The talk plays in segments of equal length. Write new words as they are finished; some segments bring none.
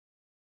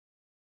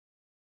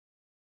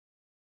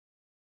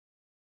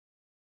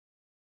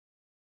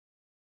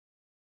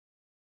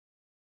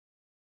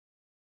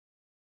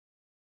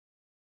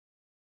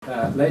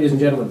Ladies and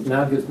gentlemen,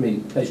 now it gives me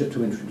pleasure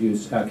to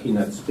introduce our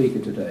keynote speaker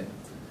today.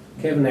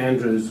 Kevin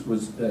Andrews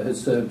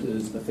has served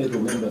as the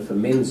federal member for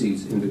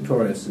Menzies in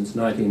Victoria since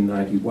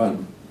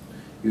 1991.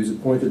 He was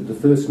appointed the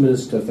first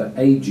Minister for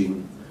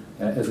Ageing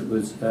as it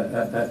was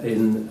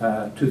in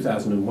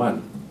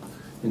 2001.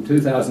 In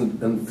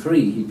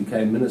 2003, he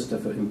became Minister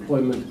for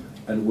Employment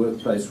and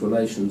Workplace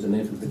Relations and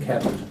entered the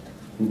Cabinet.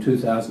 In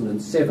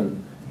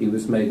 2007, he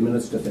was made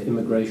Minister for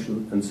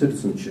Immigration and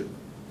Citizenship.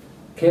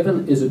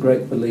 Kevin is a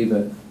great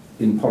believer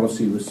in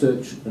policy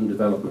research and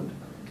development.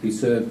 He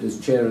served as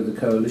chair of the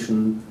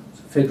Coalition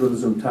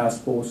Federalism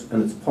Task Force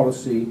and its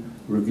Policy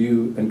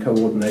Review and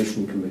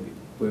Coordination Committee,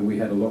 where we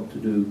had a lot to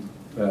do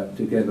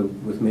together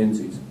with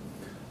Menzies.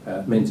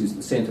 Menzies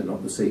the centre,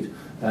 not the seat.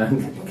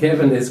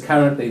 Kevin is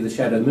currently the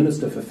Shadow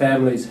Minister for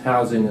Families,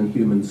 Housing and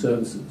Human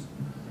Services.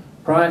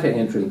 Prior to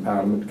entering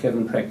Parliament,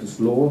 Kevin practiced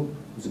law,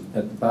 was at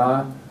the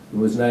bar,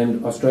 and was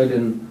named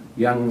Australian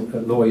Young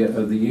Lawyer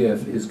of the Year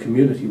for his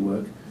community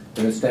work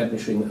in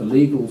establishing a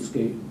legal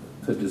scheme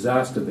for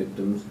disaster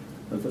victims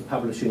and for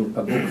publishing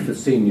a book for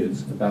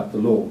seniors about the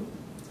law.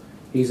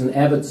 He's an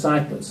avid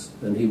cyclist,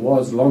 and he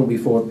was long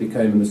before it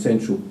became an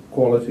essential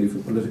quality for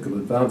political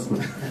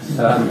advancement.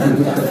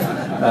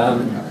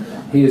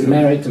 He is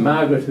married to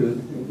Margaret, who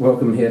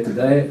welcome here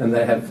today, and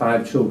they have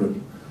 5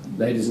 children.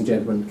 Ladies and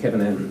gentlemen,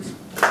 Kevin Andrews.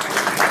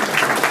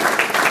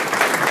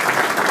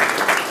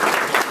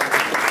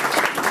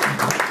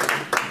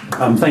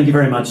 Thank you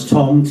very much,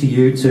 Tom, to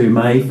you, to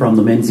May from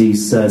the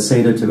Menzies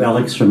Centre, to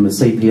Alex from the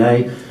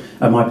CPA,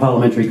 my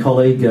parliamentary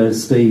colleague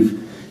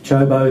Steve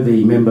Chobo,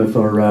 the member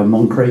for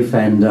Moncrief,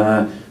 and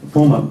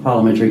former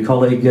parliamentary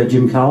colleague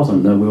Jim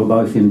Carlton. We were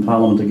both in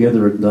Parliament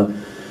together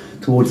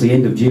towards the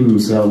end of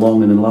Jim's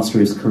long and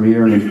illustrious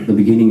career and at the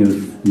beginning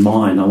of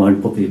mine. I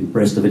won't put the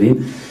rest of it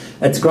in.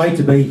 It's great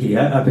to be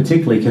here.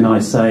 Particularly can I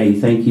say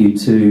thank you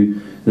to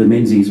the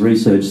Menzies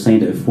Research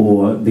Centre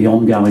for the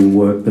ongoing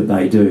work that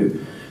they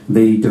do.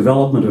 The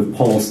development of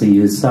policy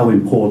is so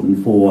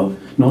important for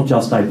not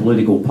just a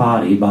political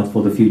party, but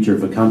for the future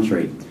of a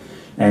country.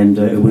 And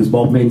it was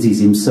Bob Menzies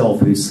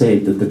himself who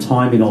said that the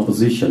time in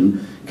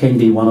opposition can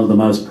be one of the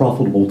most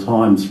profitable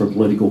times for a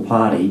political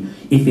party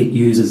if it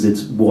uses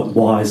it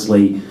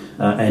wisely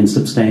and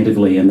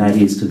substantively, and that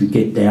is to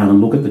get down and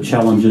look at the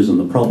challenges and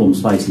the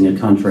problems facing a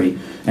country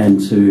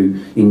and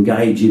to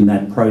engage in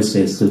that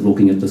process of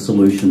looking at the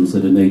solutions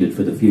that are needed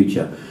for the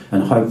future.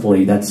 And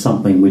hopefully that's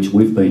something which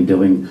we've been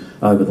doing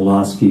over the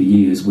last few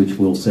years, which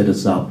will set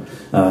us up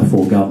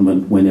for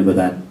government whenever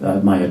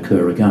that may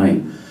occur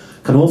again.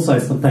 I can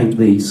also thank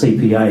the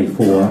CPA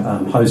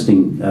for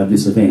hosting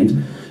this event.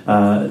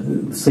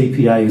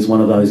 CPA is one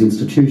of those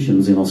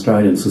institutions in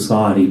Australian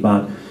society,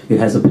 but it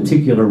has a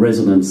particular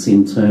resonance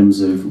in terms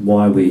of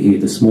why we're here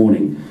this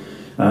morning.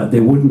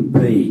 There wouldn't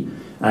be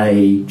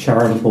a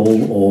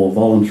charitable or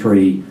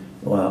voluntary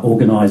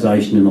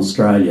organisation in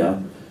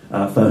Australia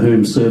for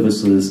whom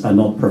services are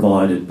not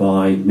provided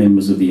by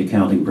members of the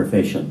accounting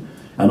profession.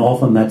 And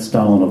often that's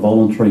done on a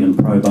voluntary and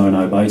pro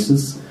bono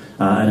basis,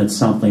 and it's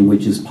something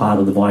which is part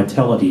of the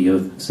vitality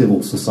of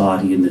civil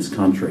society in this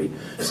country.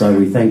 So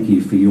we thank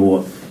you for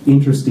your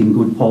interest in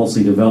good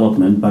policy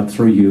development, but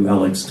through you,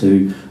 Alex,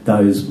 to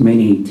those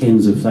many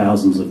tens of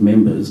thousands of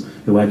members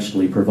who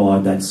actually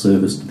provide that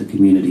service to the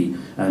community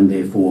and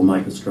therefore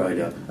make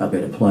Australia a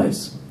better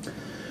place.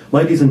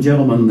 Ladies and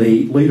gentlemen,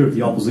 the Leader of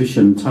the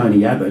Opposition,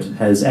 Tony Abbott,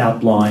 has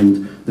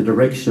outlined the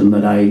direction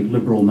that a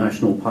Liberal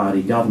National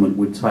Party government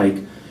would take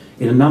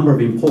in a number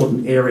of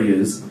important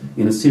areas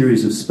in a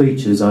series of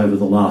speeches over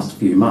the last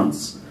few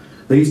months.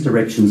 These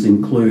directions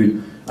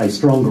include a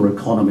stronger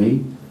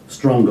economy,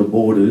 stronger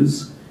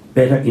borders,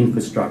 better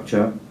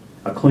infrastructure,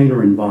 a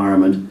cleaner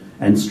environment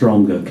and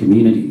stronger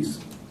communities.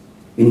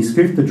 In his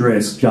 5th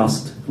address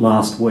just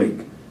last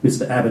week,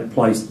 Mr Abbott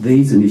placed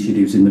these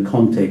initiatives in the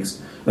context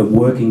of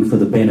working for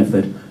the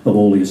benefit of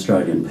all the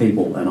Australian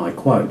people, and I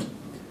quote,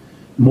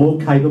 "More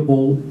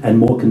capable and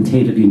more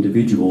contented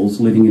individuals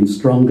living in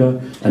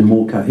stronger and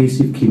more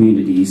cohesive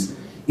communities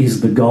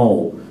is the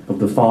goal of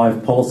the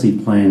 5 policy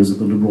plans that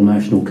the Liberal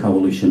National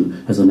Coalition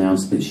has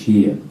announced this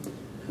year.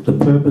 The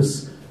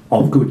purpose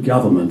of good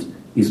government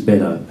is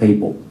better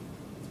people."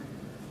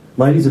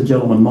 Ladies and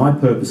gentlemen, my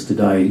purpose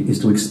today is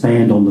to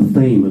expand on the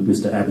theme of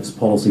Mr Abbott's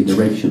policy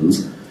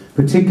directions,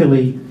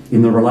 particularly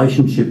in the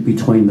relationship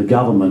between the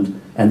government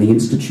and the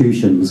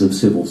institutions of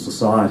civil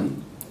society.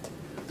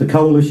 The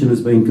Coalition has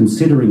been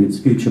considering its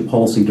future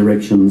policy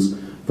directions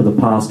for the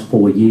past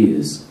 4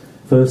 years,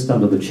 first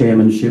under the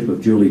chairmanship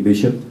of Julie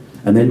Bishop,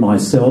 and then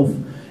myself,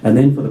 and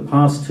then for the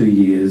past 2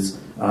 years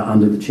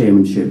under the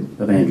chairmanship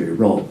of Andrew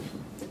Robb.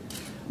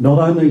 Not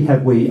only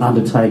have we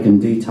undertaken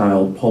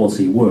detailed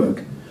policy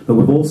work, but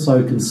we've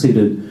also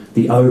considered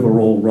the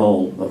overall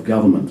role of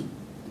government.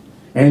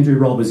 Andrew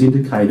Robb has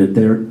indicated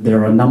there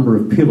are a number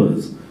of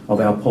pillars of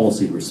our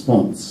policy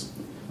response.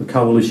 The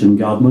Coalition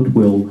government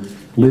will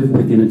live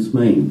within its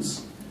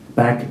means,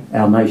 back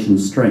our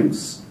nation's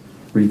strengths,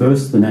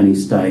 reverse the nanny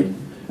state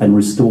and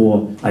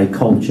restore a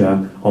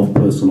culture of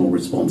personal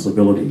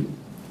responsibility.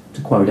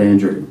 To quote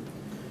Andrew,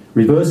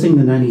 Reversing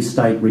the nanny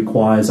state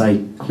requires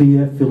a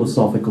clear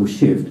philosophical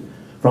shift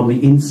from the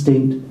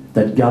instinct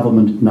that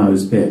government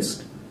knows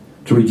best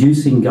to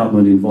reducing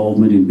government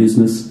involvement in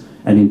business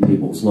and in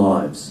people's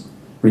lives,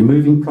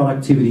 removing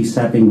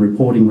productivity-sapping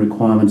reporting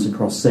requirements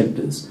across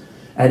sectors,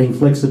 adding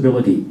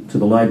flexibility to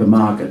the labour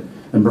market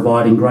and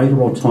providing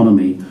greater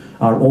autonomy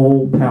are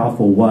all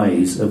powerful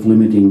ways of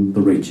limiting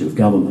the reach of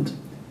government.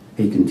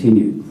 He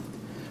continued,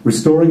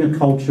 restoring a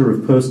culture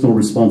of personal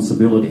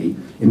responsibility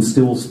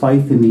instills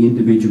faith in the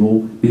individual,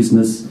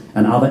 business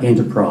and other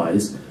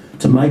enterprise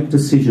to make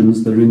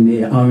decisions that are in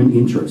their own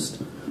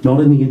interest, not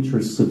in the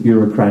interests of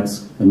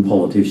bureaucrats and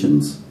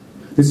politicians.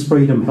 This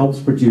freedom helps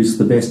produce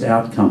the best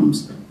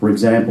outcomes. For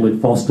example,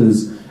 it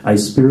fosters a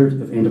spirit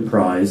of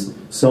enterprise,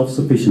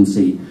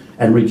 self-sufficiency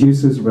and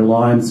reduces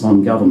reliance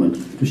on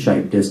government to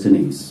shape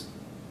destinies.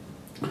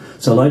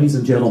 So, ladies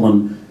and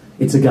gentlemen,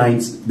 it's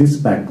against this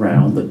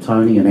background that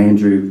Tony and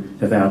Andrew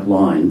have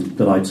outlined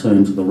that I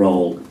turn to the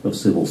role of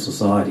civil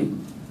society.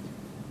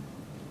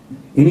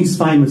 In his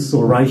famous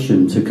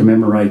oration to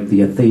commemorate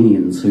the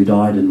Athenians who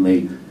died in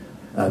the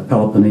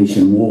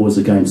Peloponnesian Wars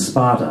against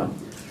Sparta,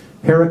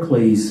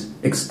 Pericles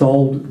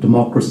extolled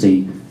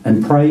democracy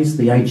and praised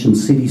the ancient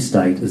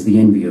city-state as the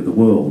envy of the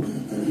world.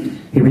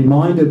 He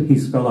reminded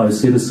his fellow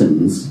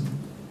citizens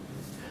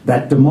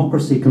that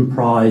democracy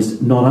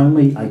comprised not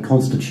only a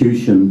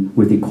constitution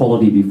with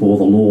equality before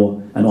the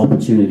law and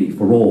opportunity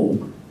for all,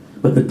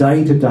 but the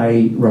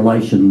day-to-day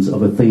relations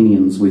of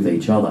Athenians with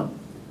each other.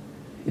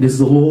 It is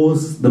the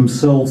laws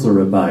themselves are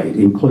obeyed,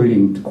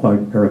 including, to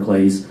quote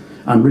Pericles,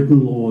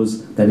 unwritten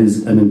laws that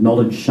is an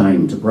acknowledged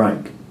shame to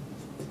break.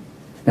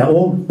 Now,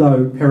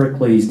 although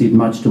Pericles did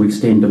much to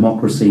extend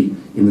democracy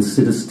to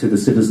the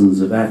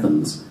citizens of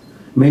Athens,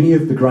 many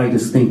of the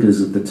greatest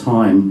thinkers of the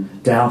time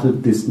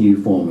doubted this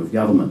new form of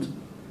government.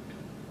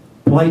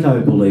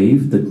 Plato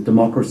believed that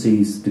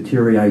democracies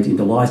deteriorate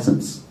into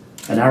licence,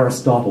 and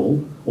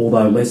Aristotle,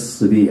 although less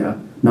severe,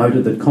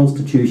 noted that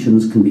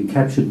constitutions can be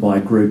captured by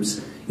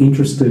groups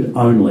interested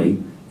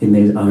only in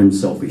their own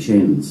selfish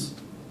ends.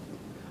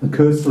 A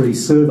cursory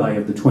survey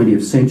of the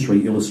 20th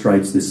century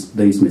illustrates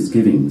these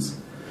misgivings.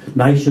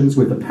 Nations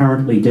with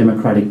apparently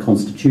democratic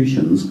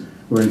constitutions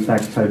were in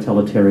fact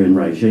totalitarian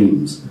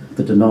regimes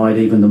that denied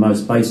even the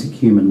most basic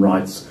human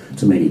rights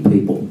to many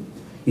people.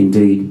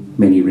 Indeed,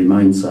 many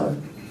remain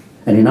so.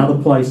 And in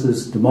other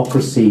places,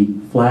 democracy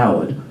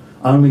flowered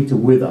only to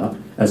wither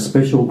as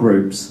special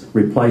groups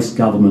replaced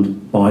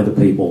government by the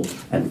people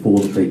and for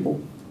the people.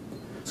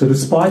 So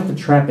despite the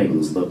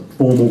trappings, the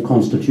formal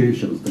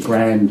constitutions, the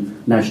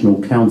grand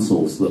national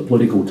councils, the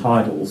political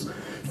titles,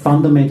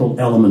 fundamental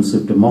elements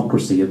of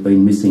democracy have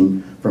been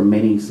missing from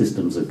many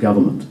systems of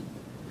government.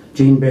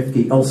 Jean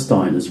Bethke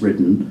Elstein has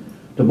written,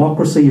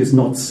 democracy is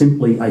not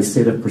simply a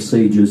set of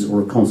procedures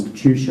or a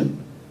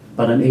constitution,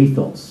 but an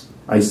ethos,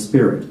 a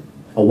spirit,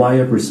 a way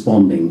of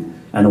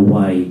responding and a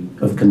way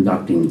of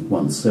conducting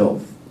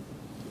oneself.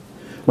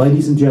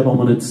 Ladies and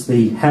gentlemen, it's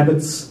the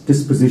habits,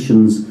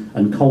 dispositions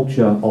and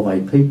culture of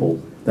a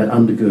people that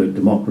undergird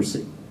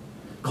democracy.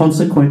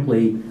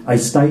 Consequently, a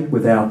state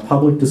without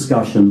public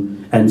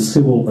discussion and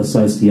civil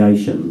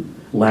association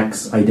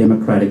lacks a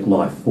democratic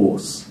life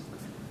force.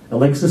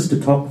 Alexis de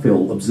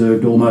Tocqueville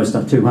observed almost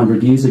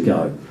 200 years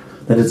ago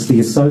that it's the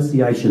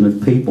association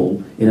of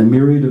people in a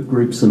myriad of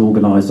groups and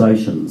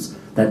organisations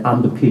that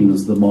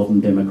underpins the modern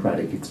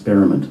democratic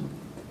experiment.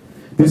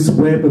 This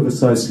web of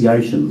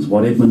associations,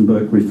 what Edmund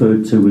Burke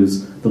referred to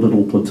as the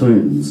little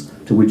platoons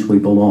to which we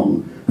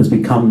belong, has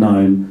become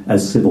known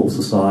as civil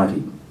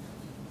society.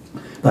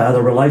 They are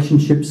the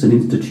relationships and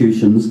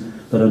institutions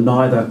that are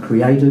neither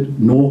created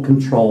nor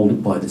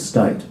controlled by the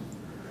state.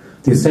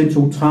 The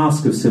essential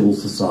task of civil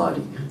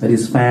society, that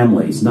is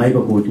families,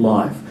 neighbourhood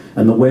life,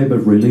 and the web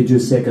of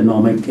religious,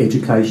 economic,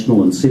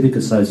 educational and civic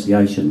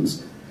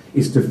associations,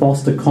 is to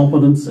foster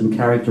competence and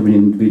character in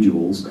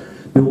individuals,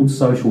 build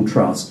social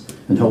trust,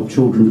 and help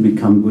children to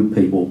become good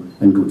people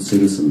and good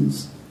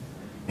citizens.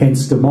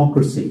 Hence,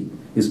 democracy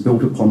is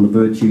built upon the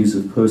virtues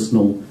of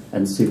personal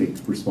and civic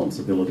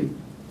responsibility.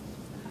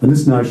 And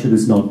this notion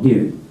is not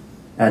new.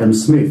 Adam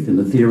Smith, in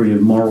the theory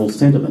of moral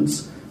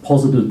sentiments,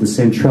 posited the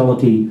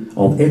centrality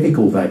of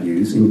ethical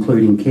values,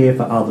 including care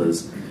for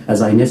others, as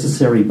a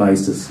necessary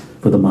basis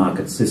for the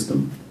market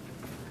system.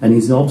 And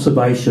his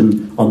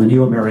observation on the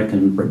new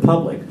American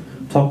Republic,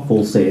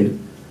 Tocqueville said,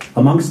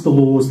 amongst the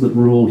laws that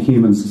rule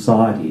human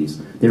societies,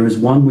 there is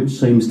one which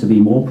seems to be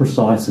more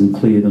precise and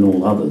clear than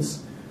all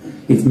others.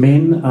 If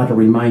men are to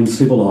remain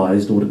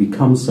civilised or to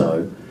become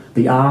so,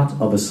 the art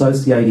of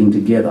associating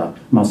together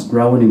must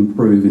grow and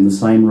improve in the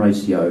same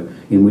ratio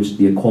in which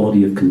the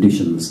equality of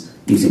conditions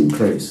is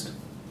increased.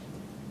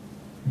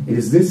 It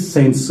is this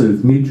sense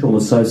of mutual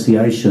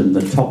association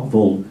that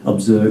Tocqueville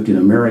observed in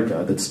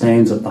America that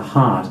stands at the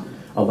heart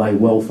of a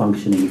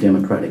well-functioning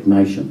democratic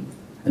nation,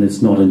 and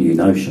it's not a new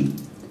notion.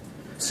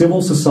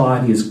 Civil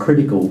society is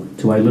critical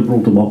to a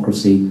liberal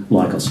democracy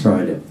like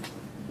Australia,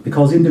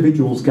 because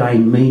individuals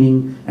gain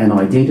meaning and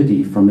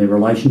identity from their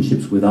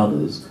relationships with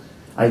others,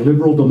 A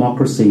liberal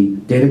democracy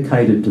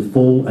dedicated to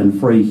full and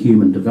free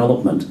human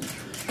development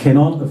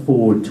cannot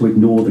afford to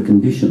ignore the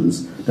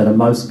conditions that are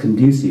most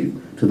conducive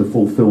to the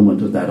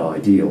fulfilment of that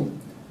ideal.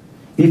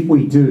 If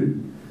we do,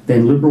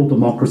 then liberal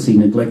democracy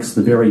neglects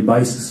the very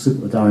basis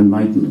of its own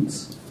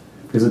maintenance,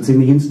 because it's in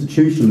the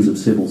institutions of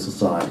civil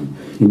society,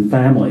 in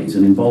families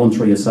and in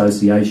voluntary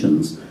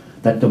associations,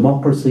 that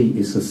democracy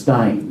is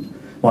sustained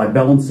by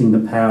balancing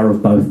the power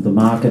of both the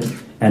market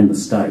and the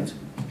state,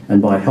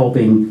 and by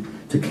helping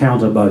to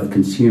counter both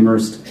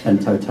consumerist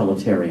and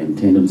totalitarian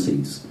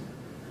tendencies.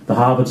 The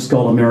Harvard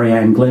scholar Mary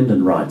Ann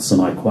Glendon writes,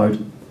 and I quote,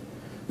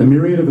 "The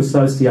myriad of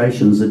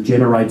associations that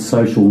generate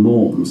social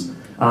norms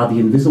are the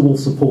invisible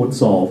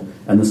supports of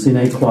and the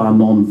sine qua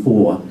non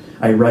for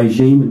a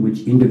regime in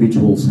which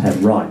individuals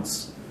have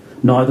rights.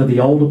 Neither the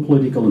older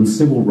political and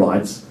civil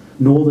rights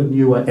nor the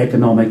newer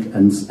economic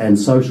and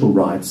social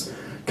rights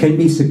can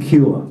be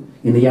secure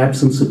in the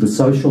absence of the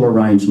social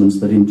arrangements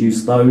that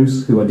induce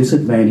those who are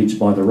disadvantaged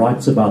by the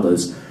rights of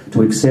others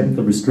to accept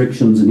the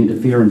restrictions and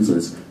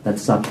interferences that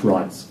such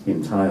rights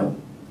entail."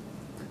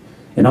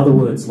 In other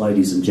words,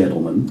 ladies and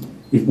gentlemen,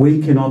 if we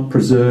cannot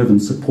preserve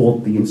and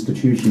support the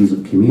institutions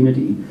of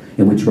community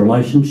in which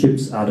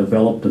relationships are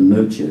developed and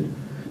nurtured,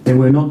 then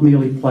we're not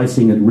merely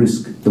placing at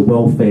risk the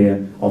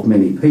welfare of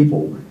many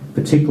people,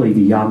 particularly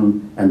the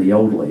young and the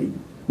elderly,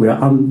 we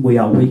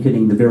are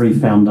weakening the very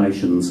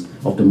foundations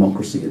of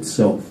democracy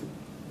itself.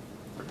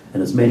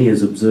 And as many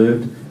has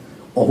observed,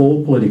 of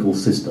all political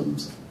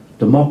systems,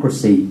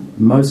 democracy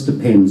most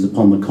depends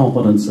upon the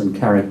competence and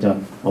character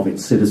of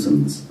its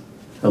citizens.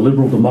 A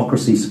liberal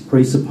democracy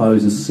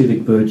presupposes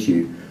civic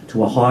virtue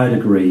to a higher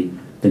degree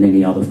than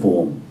any other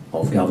form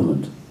of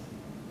government.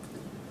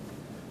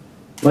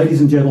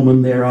 Ladies and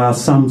gentlemen, there are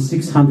some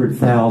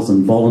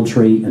 600,000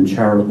 voluntary and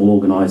charitable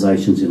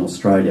organisations in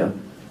Australia,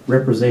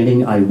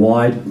 representing a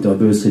wide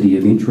diversity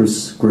of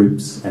interests,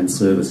 groups and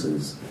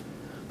services.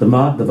 The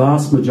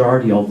vast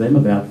majority of them,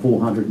 about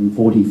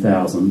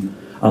 440,000,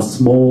 are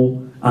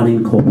small,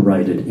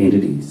 unincorporated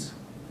entities.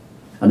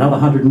 Another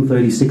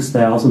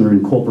 136,000 are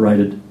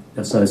incorporated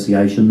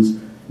associations,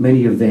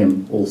 many of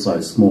them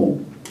also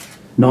small.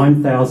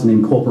 9,000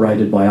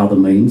 incorporated by other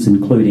means,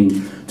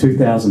 including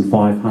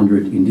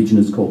 2,500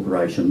 Indigenous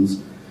corporations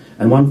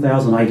and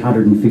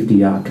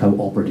 1,850 are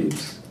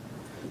cooperatives.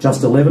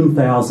 Just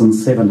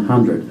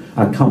 11,700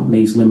 are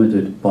companies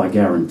limited by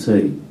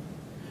guarantee.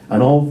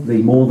 And of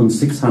the more than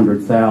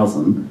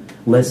 600,000,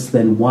 less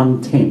than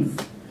 1/10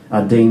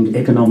 are deemed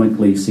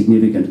economically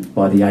significant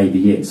by the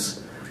ABS,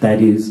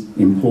 that is,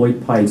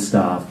 employed paid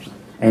staff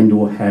and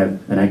or have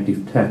an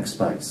active tax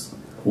base,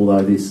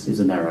 although this is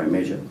a narrow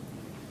measure.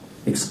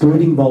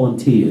 Excluding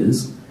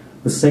volunteers,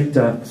 the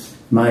sector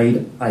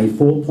made a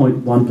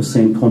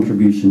 4.1%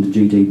 contribution to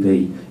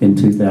GDP in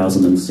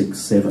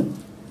 2006-07,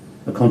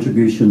 a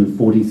contribution of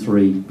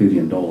 $43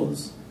 billion.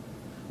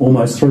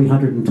 Almost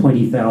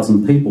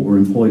 320,000 people were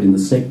employed in the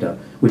sector,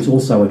 which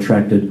also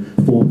attracted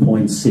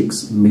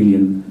 4.6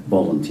 million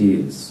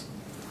volunteers.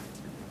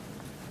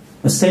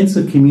 A sense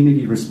of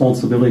community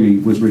responsibility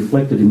was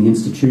reflected in the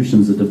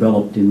institutions that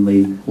developed in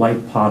the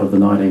late part of the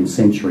 19th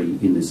century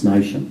in this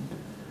nation.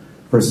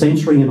 For a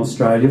century in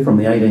Australia, from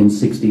the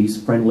 1860s,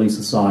 friendly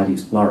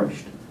societies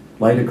flourished.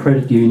 Later,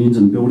 credit unions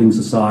and building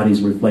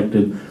societies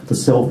reflected the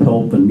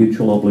self-help and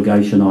mutual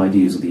obligation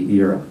ideas of the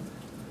era.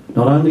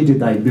 Not only did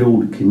they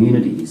build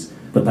communities,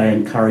 but they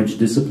encouraged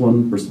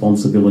discipline,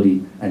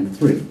 responsibility and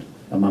thrift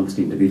amongst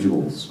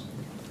individuals.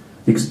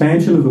 The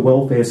expansion of the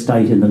welfare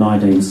state in the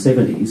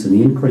 1970s and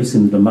the increase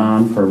in the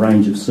demand for a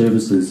range of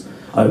services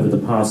over the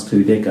past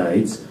 2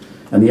 decades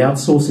and the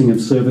outsourcing of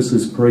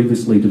services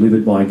previously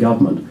delivered by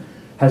government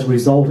has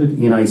resulted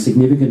in a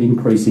significant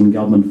increase in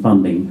government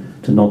funding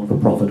to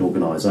not-for-profit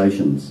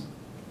organisations.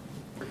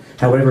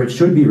 However, it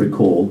should be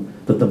recalled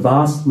that the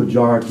vast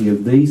majority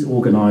of these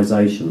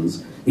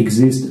organisations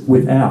exist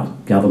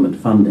without government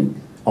funding,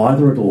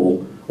 either at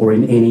all or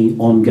in any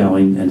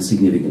ongoing and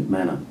significant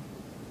manner.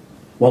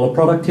 While a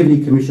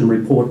Productivity Commission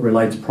report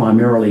relates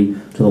primarily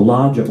to the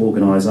larger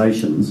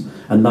organisations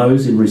and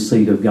those in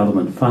receipt of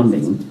government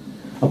funding,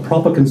 a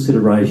proper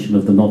consideration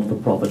of the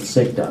not-for-profit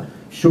sector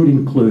should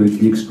include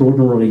the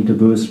extraordinarily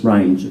diverse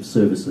range of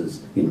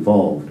services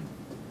involved.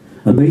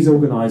 And these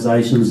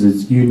organisations,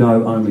 as you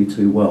know only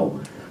too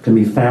well, can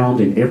be found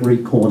in every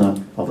corner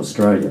of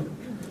Australia,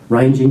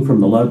 ranging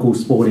from the local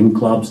sporting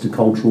clubs to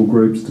cultural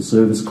groups to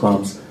service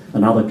clubs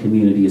and other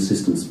community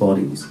assistance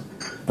bodies.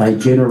 They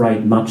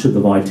generate much of the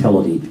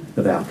vitality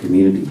of our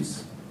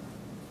communities.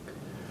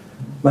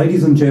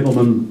 Ladies and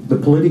gentlemen, the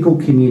political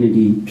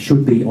community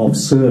should be of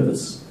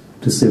service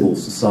to civil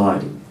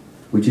society,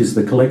 which is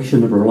the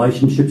collection of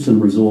relationships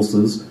and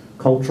resources,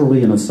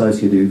 culturally and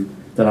associative,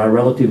 that are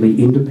relatively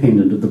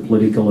independent of the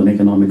political and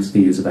economic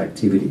spheres of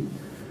activity.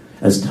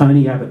 As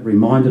Tony Abbott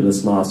reminded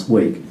us last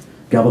week,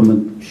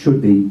 government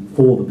should be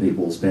for the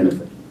people's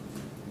benefit.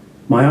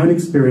 My own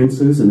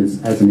experiences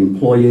as an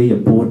employee, a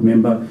board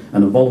member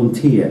and a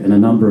volunteer in a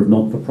number of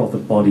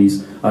not-for-profit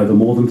bodies over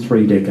more than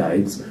 3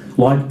 decades,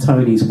 like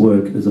Tony's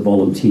work as a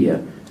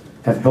volunteer,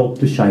 have helped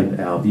to shape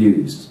our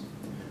views.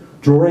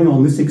 Drawing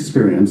on this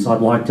experience,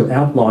 I'd like to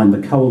outline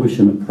the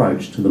coalition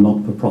approach to the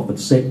not-for-profit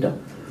sector,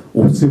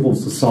 or civil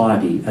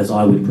society as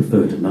I would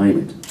prefer to name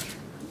it.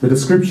 The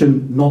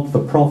description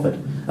not-for-profit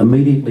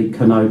immediately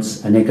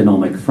connotes an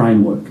economic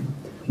framework,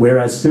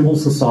 whereas civil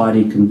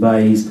society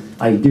conveys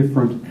a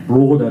different,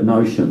 broader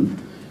notion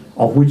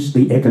of which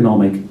the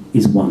economic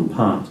is one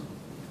part.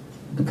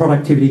 The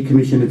Productivity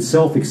Commission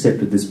itself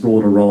accepted this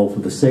broader role for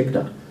the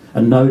sector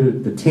and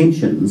noted the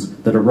tensions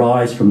that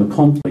arise from the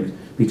conflict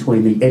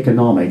between the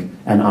economic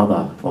and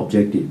other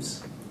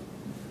objectives.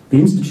 The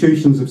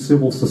institutions of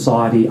civil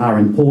society are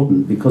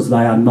important because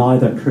they are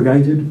neither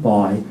created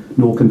by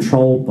nor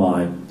controlled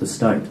by the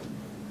state.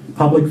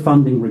 Public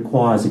funding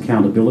requires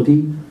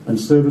accountability and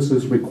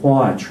services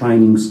require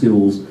training,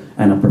 skills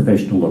and a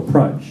professional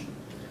approach.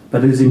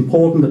 But it is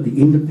important that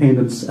the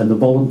independence and the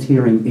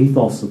volunteering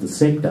ethos of the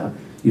sector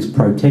is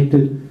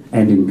protected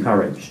and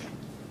encouraged.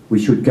 We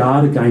should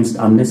guard against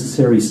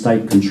unnecessary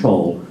state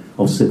control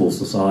of civil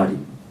society.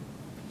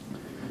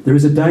 There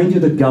is a danger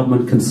that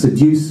government can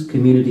seduce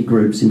community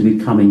groups into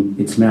becoming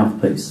its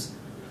mouthpiece,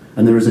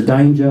 and there is a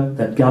danger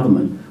that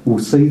government will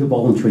see the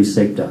voluntary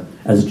sector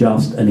as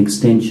just an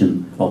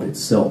extension of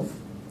itself.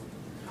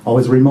 I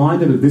was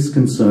reminded of this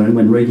concern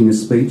when reading a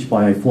speech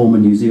by a former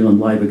New Zealand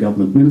Labor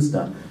government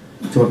minister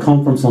to a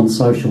conference on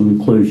social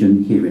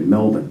inclusion here in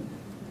Melbourne.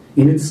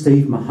 In it,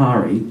 Steve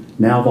Mahari,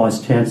 now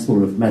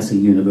Vice-Chancellor of Massey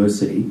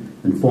University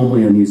and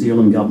formerly a New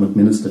Zealand government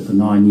minister for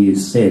 9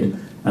 years, said,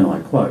 and I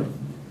quote,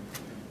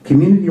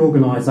 "Community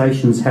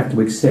organisations have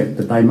to accept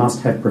that they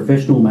must have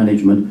professional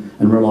management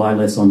and rely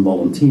less on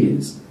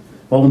volunteers.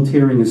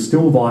 Volunteering is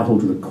still vital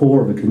to the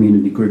core of a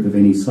community group of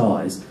any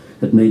size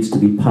that needs to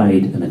be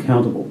paid and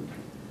accountable.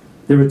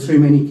 There are too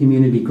many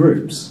community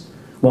groups.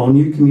 While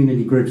new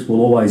community groups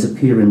will always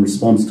appear in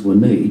response to a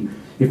need,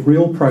 if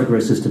real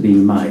progress is to be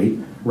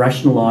made,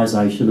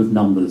 rationalisation of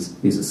numbers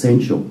is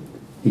essential."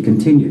 He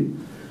continued,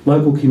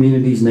 "Local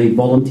communities need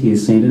volunteer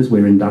centres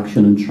where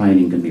induction and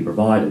training can be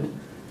provided,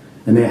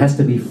 and there has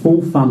to be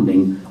full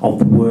funding of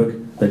the work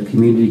that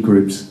community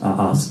groups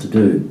are asked to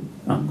do."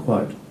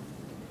 Unquote.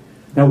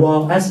 Now,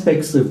 while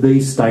aspects of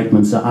these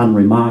statements are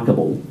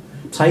unremarkable,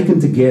 taken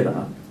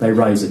together they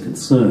raise a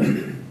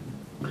concern.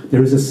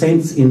 There is a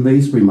sense in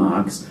these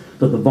remarks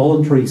that the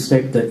voluntary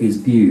sector is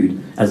viewed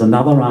as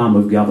another arm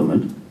of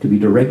government to be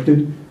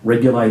directed,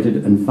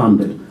 regulated and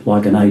funded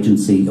like an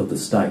agency of the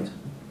state.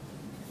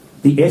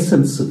 The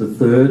essence of the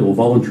third or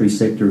voluntary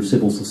sector of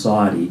civil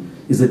society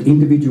is that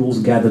individuals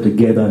gather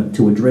together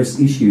to address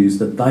issues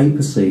that they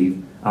perceive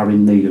are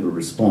in need of a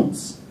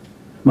response.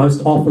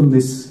 Most often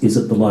this is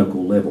at the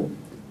local level.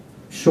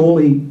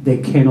 Surely there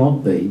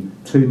cannot be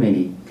too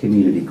many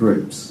community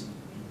groups.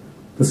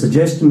 The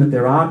suggestion that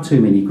there are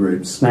too many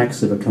groups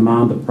smacks of a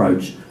command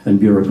approach and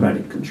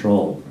bureaucratic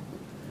control.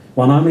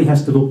 One only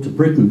has to look to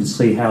Britain to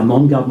see how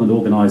non-government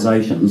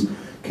organisations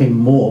can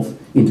morph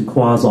into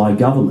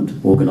quasi-government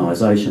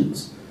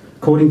organisations.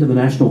 According to the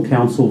National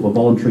Council for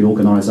Voluntary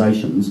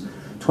Organisations,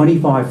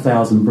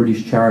 25,000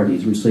 British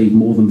charities receive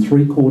more than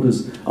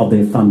 3/4 of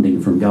their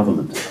funding from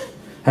government.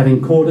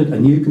 Having courted a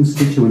new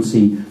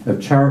constituency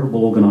of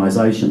charitable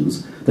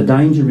organisations, the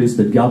danger is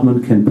that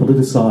government can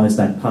politicise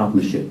that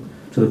partnership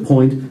to the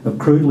point of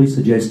crudely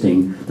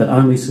suggesting that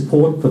only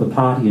support for the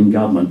party in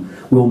government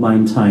will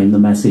maintain the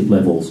massive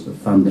levels of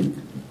funding.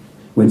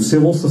 When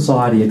civil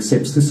society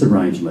accepts this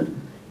arrangement,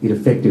 it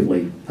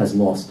effectively has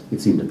lost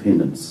its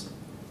independence.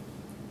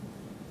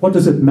 What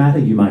does it matter,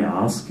 you may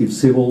ask, if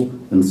civil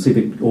and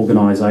civic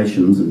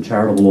organisations and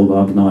charitable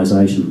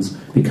organisations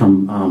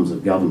become arms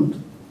of government?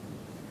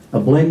 A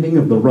blending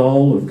of the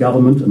role of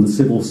government and the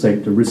civil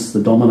sector risks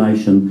the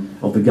domination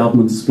of the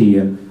government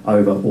sphere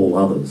over all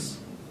others.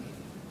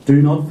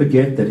 Do not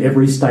forget that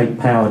every state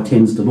power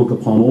tends to look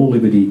upon all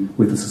liberty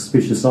with a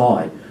suspicious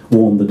eye,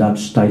 warned the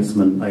Dutch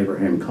statesman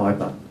Abraham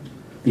Kuyper.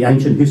 The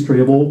ancient history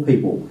of all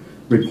people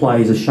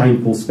replays a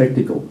shameful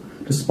spectacle.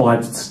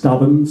 Despite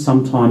stubborn,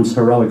 sometimes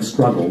heroic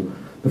struggle,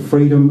 the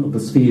freedom of the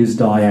spheres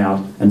die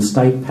out and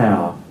state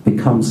power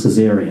becomes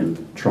Caesarean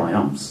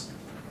triumphs.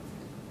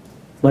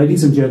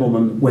 Ladies and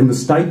gentlemen, when the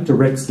state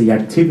directs the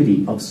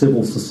activity of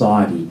civil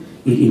society,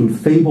 it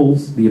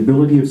enfeebles the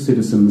ability of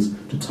citizens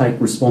to take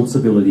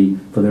responsibility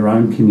for their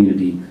own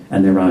community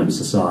and their own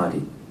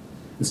society.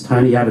 As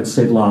Tony Abbott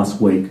said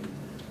last week,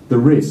 the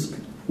risk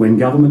when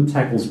government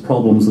tackles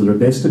problems that are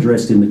best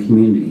addressed in the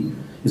community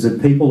is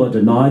that people are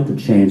denied the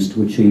chance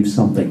to achieve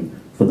something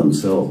for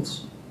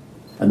themselves.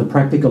 And the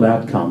practical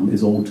outcome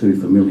is all too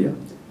familiar.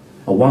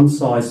 A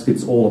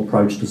one-size-fits-all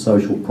approach to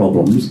social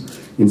problems,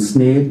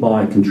 ensnared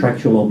by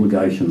contractual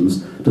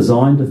obligations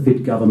designed to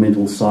fit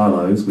governmental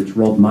silos which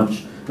rob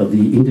much of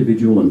the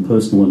individual and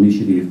personal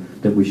initiative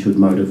that we should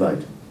motivate.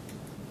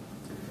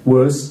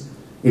 Worse,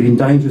 it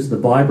endangers the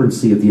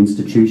vibrancy of the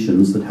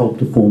institutions that help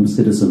to form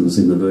citizens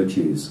in the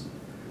virtues.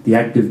 The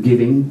act of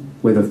giving,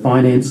 whether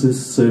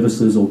finances,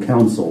 services or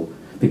counsel,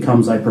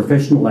 becomes a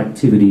professional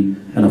activity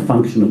and a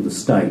function of the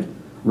state,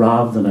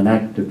 rather than an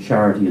act of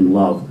charity and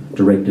love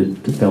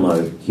directed to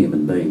fellow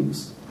human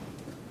beings.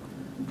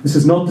 This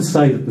is not to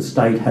say that the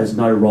state has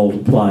no role to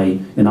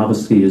play in other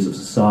spheres of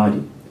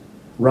society.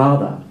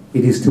 Rather,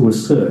 it is to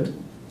assert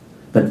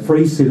that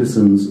free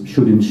citizens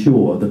should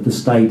ensure that the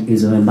state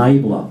is an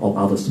enabler of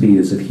other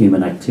spheres of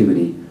human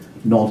activity,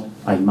 not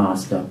a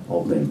master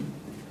of them.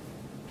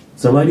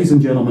 So, ladies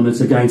and gentlemen,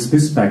 it's against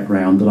this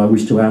background that I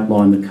wish to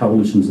outline the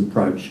Coalition's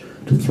approach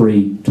to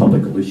three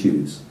topical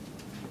issues.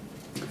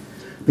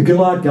 The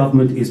Gillard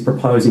government is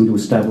proposing to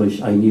establish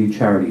a new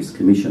Charities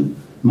Commission,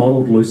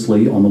 modelled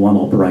loosely on the one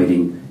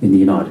operating in the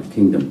United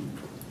Kingdom.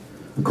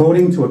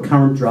 According to a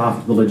current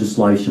draft of the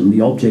legislation,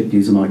 the object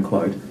is, and I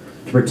quote,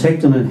 to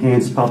protect and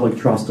enhance public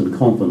trust and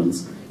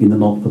confidence in the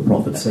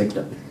not-for-profit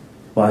sector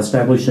by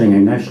establishing a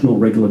national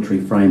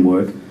regulatory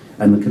framework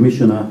and the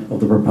Commissioner of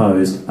the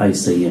proposed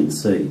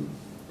ACNC.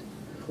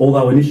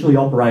 Although initially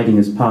operating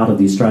as part of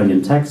the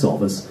Australian Tax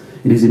Office,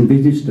 it is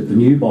envisaged that the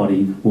new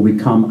body will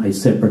become a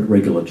separate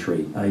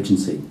regulatory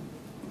agency.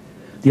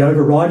 The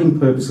overriding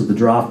purpose of the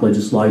draft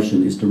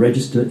legislation is to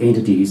register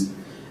entities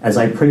as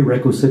a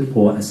prerequisite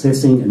for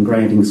assessing and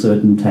granting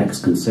certain tax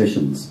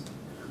concessions.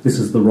 This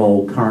is the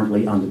role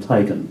currently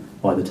undertaken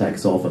by the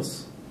Tax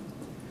Office.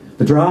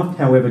 The draft,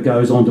 however,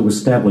 goes on to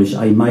establish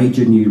a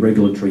major new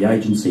regulatory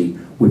agency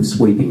with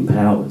sweeping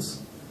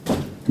powers.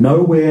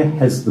 Nowhere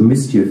has the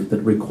mischief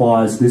that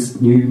requires this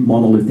new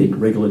monolithic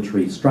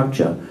regulatory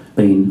structure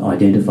been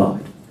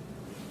identified.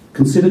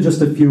 Consider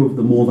just a few of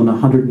the more than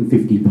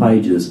 150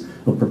 pages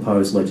of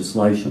proposed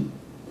legislation.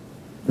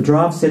 The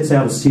draft sets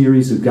out a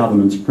series of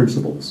governance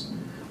principles.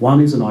 One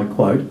is, and I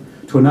quote,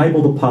 to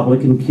enable the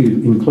public,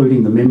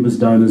 including the members,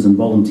 donors and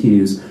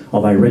volunteers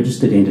of a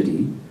registered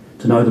entity,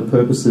 to know the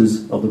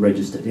purposes of the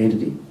registered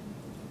entity.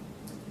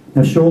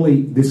 Now,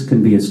 surely this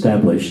can be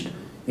established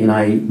in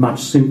a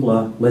much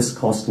simpler, less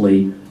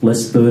costly,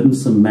 less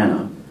burdensome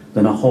manner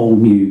than a whole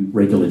new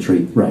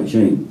regulatory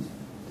regime.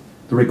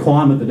 The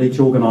requirement that each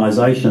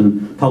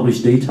organisation publish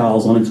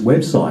details on its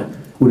website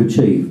would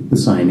achieve the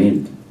same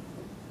end.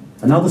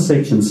 Another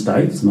section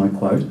states, and I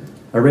quote,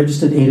 a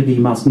registered entity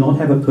must not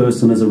have a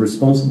person as a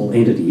responsible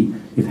entity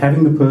if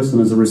having the person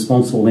as a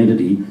responsible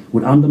entity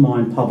would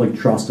undermine public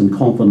trust and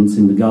confidence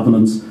in the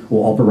governance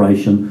or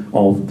operation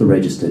of the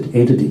registered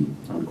entity,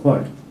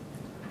 unquote.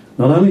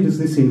 Not only does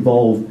this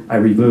involve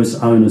a reverse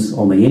onus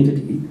on the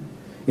entity,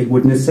 it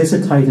would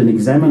necessitate an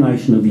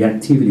examination of the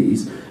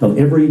activities of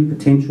every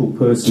potential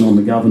person on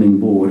the governing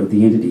board of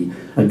the entity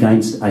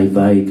against a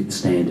vague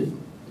standard.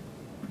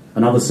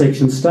 Another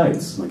section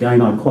states,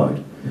 again I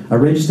quote, a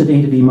registered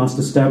entity must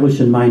establish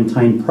and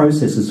maintain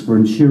processes for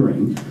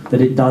ensuring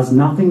that it does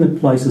nothing that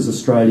places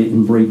Australia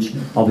in breach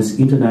of its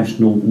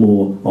international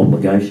law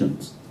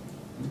obligations.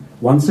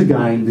 Once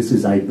again, this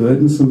is a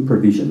burdensome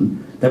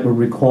provision that will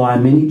require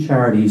many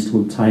charities to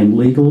obtain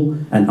legal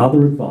and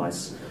other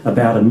advice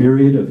about a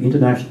myriad of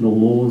international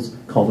laws,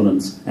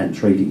 covenants and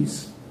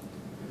treaties.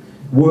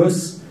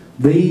 Worse,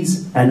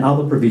 these and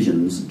other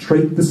provisions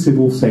treat the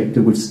civil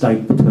sector with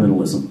state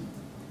paternalism.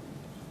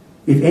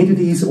 If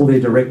entities or their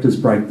directors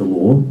break the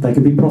law, they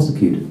can be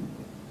prosecuted.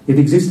 If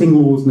existing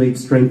laws need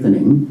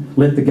strengthening,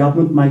 let the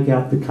government make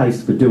out the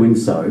case for doing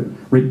so,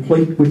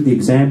 replete with the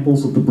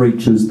examples of the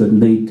breaches that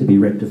need to be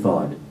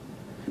rectified.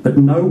 But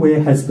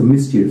nowhere has the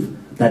mischief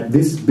that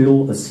this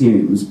bill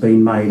assumes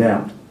been made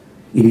out.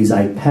 It is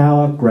a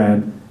power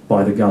grab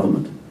by the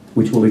government,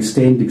 which will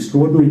extend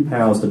extraordinary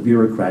powers to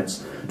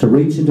bureaucrats to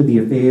reach into the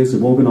affairs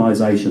of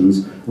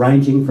organisations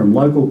ranging from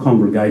local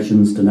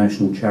congregations to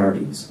national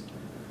charities.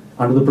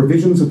 Under the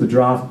provisions of the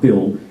draft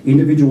bill,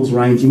 individuals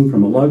ranging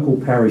from a local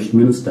parish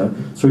minister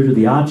through to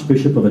the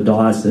Archbishop of a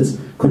diocese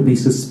could be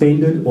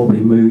suspended or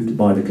removed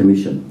by the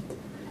Commission.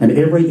 And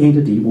every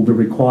entity will be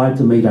required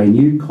to meet a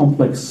new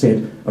complex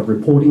set of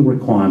reporting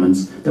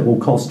requirements that will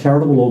cost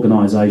charitable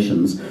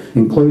organisations,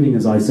 including,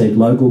 as I said,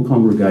 local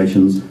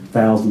congregations,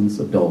 thousands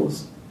of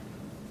dollars.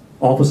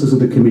 Officers of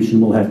the Commission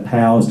will have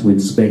powers to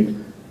inspect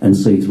and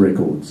seize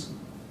records.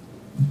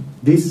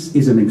 This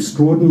is an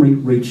extraordinary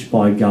reach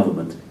by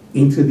government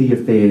into the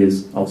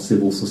affairs of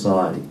civil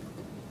society.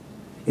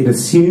 It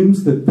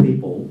assumes that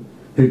people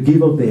who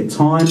give of their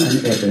time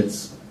and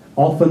efforts,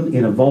 often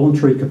in a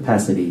voluntary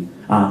capacity,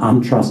 are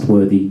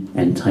untrustworthy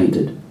and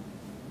tainted.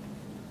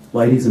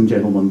 Ladies and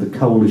gentlemen, the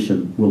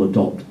Coalition will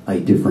adopt a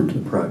different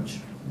approach.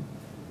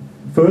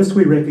 First,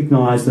 we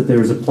recognise that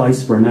there is a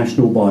place for a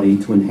national body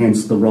to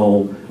enhance the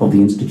role of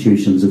the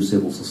institutions of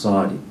civil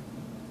society.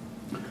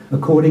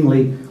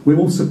 Accordingly, we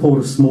will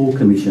support a small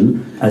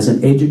commission as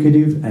an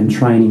educative and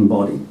training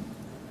body.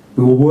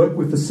 We will work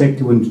with the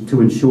sector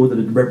to ensure that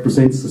it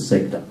represents the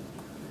sector,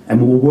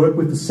 and we will work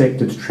with the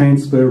sector to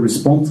transfer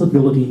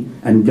responsibility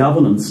and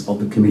governance of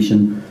the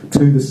Commission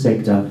to the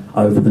sector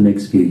over the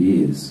next few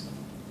years.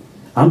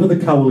 Under the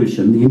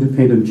Coalition, the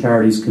Independent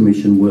Charities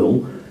Commission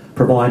will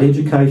provide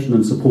education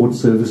and support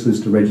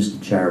services to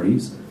registered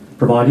charities,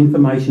 provide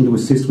information to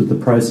assist with the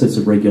process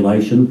of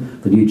regulation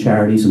for new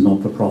charities and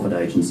not-for-profit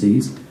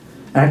agencies,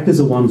 act as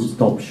a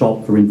one-stop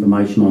shop for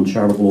information on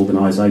charitable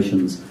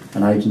organisations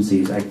and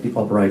agencies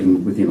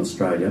operating within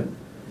Australia,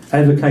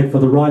 advocate for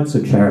the rights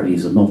of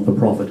charities and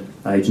not-for-profit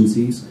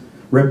agencies,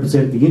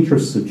 represent the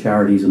interests of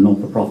charities and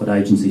not-for-profit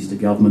agencies to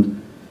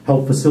government,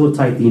 help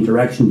facilitate the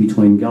interaction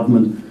between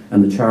government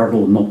and the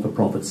charitable and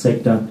not-for-profit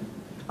sector,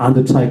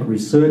 undertake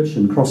research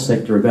and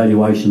cross-sector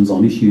evaluations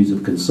on issues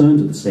of concern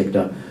to the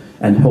sector,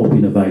 and help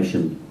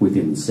innovation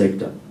within the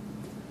sector.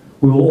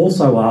 We will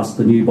also ask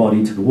the new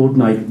body to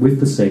coordinate with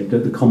the sector,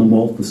 the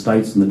Commonwealth, the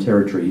states and the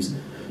territories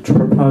to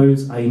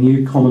propose a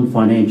new common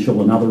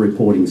financial and other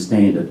reporting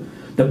standard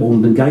that will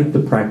negate the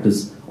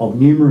practice of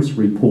numerous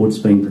reports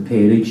being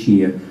prepared each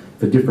year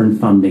for different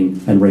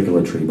funding and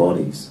regulatory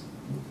bodies.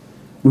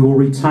 We will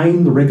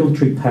retain the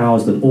regulatory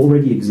powers that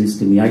already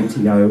exist in the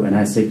ATO and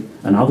ASIC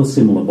and other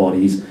similar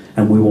bodies,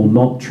 and we will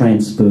not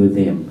transfer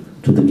them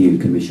to the new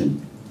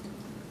Commission.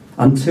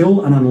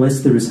 Until and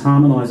unless there is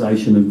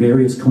harmonisation of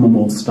various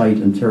Commonwealth, state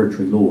and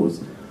territory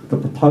laws, the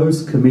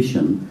proposed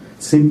Commission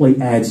simply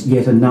adds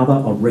yet another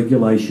of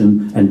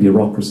regulation and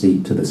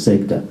bureaucracy to the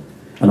sector.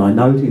 And I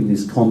note in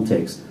this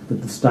context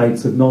that the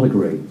states have not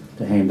agreed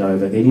to hand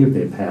over any of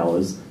their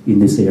powers in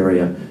this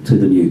area to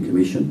the new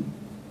Commission.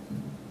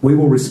 We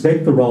will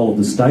respect the role of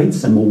the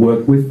states and will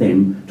work with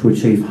them to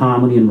achieve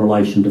harmony in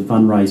relation to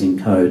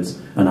fundraising codes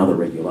and other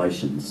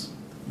regulations.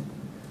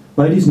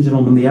 Ladies and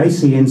gentlemen, the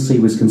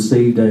ACNC was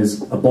conceived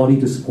as a body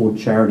to support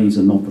charities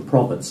and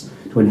not-for-profits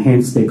to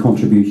enhance their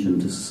contribution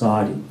to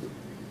society.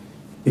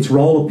 Its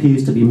role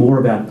appears to be more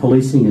about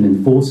policing and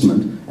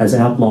enforcement as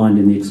outlined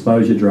in the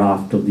exposure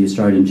draft of the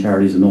Australian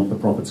Charities and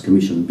Not-for-Profits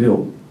Commission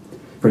Bill.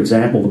 For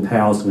example, the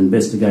powers to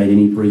investigate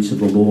any breach of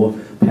the law,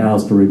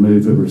 powers to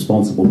remove a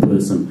responsible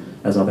person,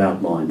 as I've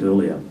outlined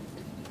earlier.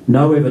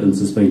 No evidence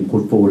has been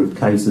put forward of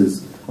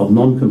cases of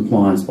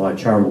non-compliance by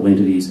charitable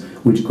entities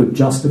which could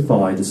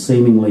justify the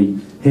seemingly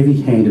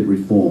heavy-handed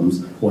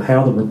reforms or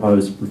how the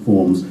proposed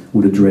reforms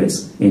would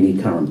address any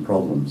current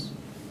problems.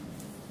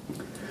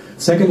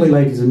 Secondly,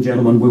 ladies and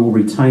gentlemen, we will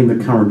retain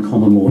the current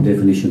common law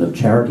definition of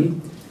charity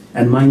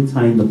and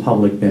maintain the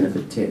public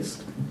benefit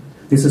test.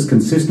 This is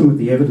consistent with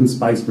the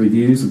evidence-based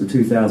reviews of the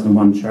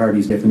 2001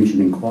 Charities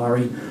Definition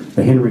Inquiry,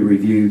 the Henry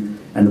Review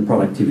and the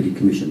Productivity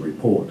Commission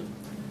report.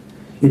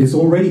 It is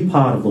already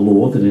part of the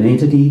law that an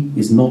entity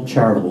is not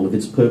charitable if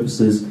its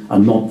purposes are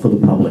not for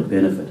the public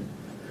benefit.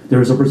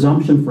 There is a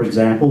presumption, for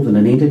example, that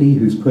an entity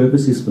whose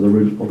purpose is for the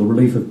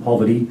relief of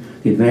poverty,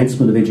 the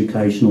advancement of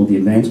education or the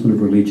advancement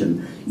of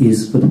religion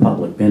is for the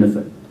public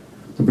benefit.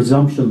 The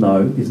presumption,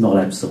 though, is not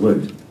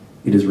absolute.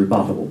 It is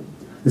rebuttable.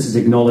 This is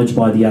acknowledged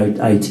by the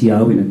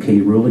ATO in a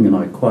key ruling, and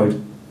I quote,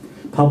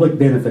 "Public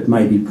benefit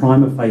may be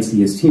prima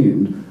facie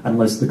assumed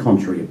unless the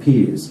contrary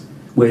appears.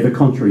 Where the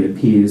contrary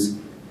appears,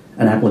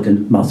 an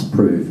applicant must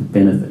prove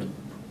benefit."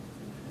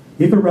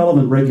 If a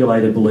relevant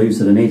regulator believes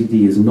that an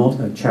entity is not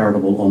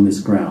charitable on this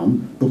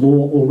ground, the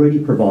law already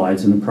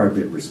provides an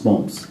appropriate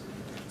response.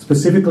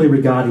 Specifically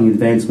regarding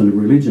advancement of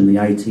religion, the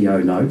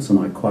ATO notes, and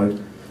I quote,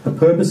 "A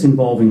purpose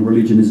involving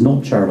religion is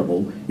not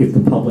charitable if the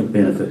public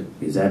benefit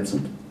is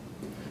absent."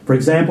 For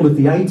example, if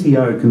the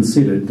ATO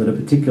considered that a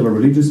particular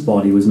religious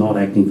body was not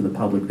acting for the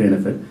public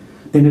benefit,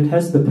 then it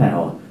has the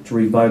power to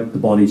revoke the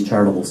body's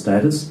charitable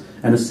status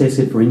and assess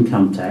it for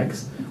income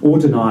tax or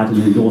deny it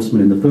an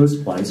endorsement in the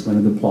first place when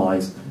it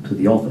applies to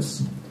the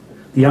office.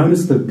 The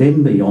onus would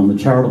then be on the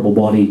charitable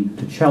body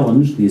to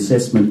challenge the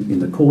assessment in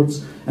the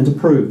courts and to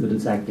prove that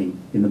it's acting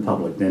in the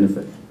public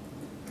benefit.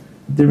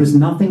 There is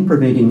nothing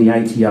preventing the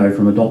ATO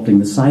from adopting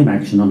the same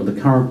action under the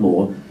current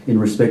law in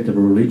respect of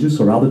a religious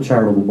or other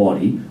charitable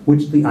body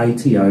which the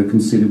ATO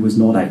considered was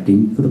not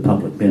acting for the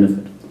public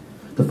benefit.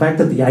 The fact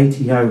that the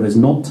ATO has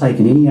not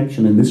taken any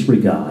action in this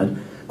regard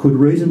could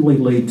reasonably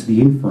lead to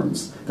the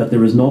inference that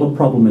there is not a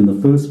problem in the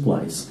first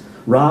place,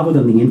 rather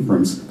than the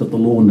inference that the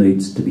law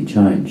needs to be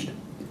changed.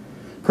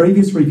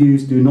 Previous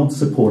reviews do not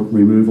support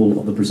removal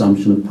of the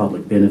presumption of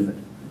public benefit.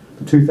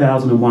 The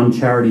 2001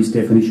 Charities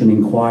Definition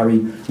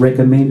Inquiry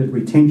recommended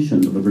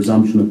retention of the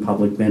presumption of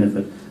public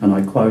benefit, and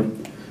I quote,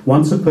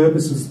 "Once a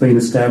purpose has been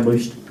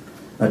established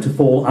to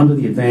fall under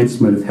the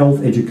advancement of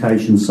health,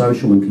 education,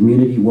 social and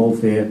community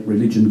welfare,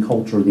 religion,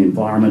 culture and the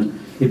environment,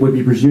 it would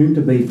be presumed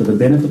to be for the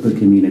benefit of the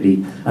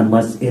community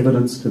unless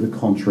evidence to the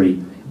contrary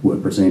were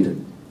presented."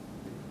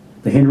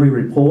 The Henry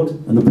Report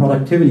and the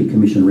Productivity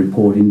Commission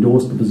report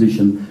endorsed the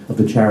position of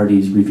the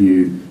Charities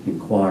Review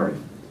Inquiry.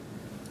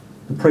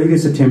 The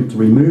previous attempt to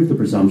remove the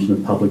presumption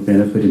of public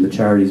benefit in the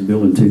Charities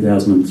Bill in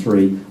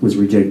 2003 was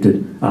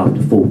rejected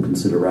after full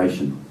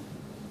consideration.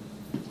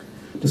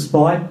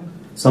 Despite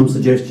some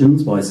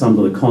suggestions by some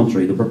to the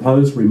contrary, the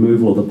proposed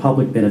removal of the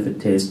public benefit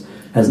test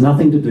has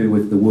nothing to do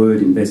with the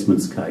word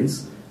investments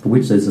case, for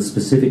which there's a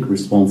specific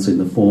response in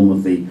the form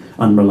of the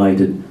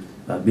unrelated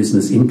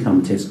business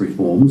income test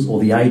reforms, or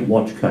the Aid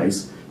Watch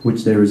case,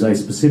 which there is a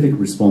specific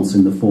response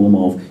in the form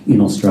of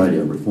in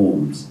Australia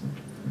reforms.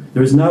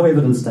 There is no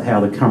evidence to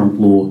how the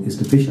current law is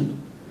deficient.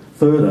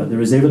 Further,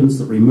 there is evidence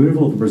that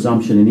removal of the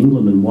presumption in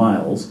England and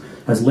Wales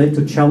has led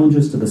to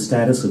challenges to the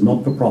status of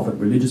not-for-profit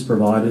religious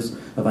providers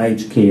of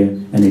aged care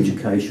and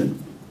education.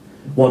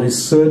 What is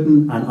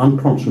certain and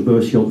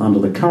uncontroversial under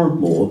the current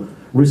law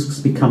risks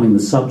becoming the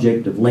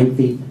subject of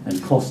lengthy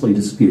and costly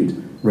dispute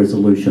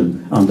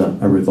resolution under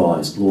a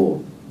revised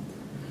law.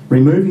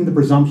 Removing the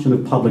presumption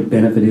of public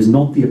benefit is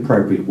not the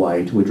appropriate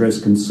way to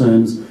address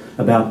concerns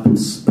about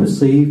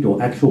perceived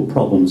or actual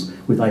problems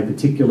with a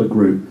particular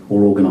group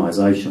or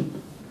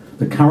organisation.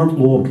 The current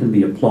law can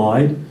be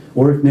applied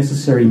or, if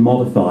necessary,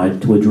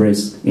 modified to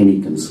address any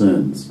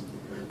concerns.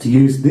 To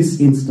use this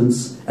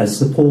instance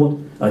as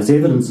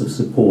evidence of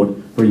support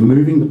for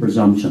removing the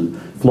presumption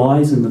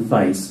flies in the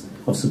face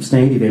of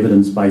substantive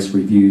evidence-based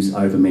reviews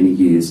over many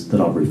years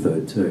that I've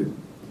referred to.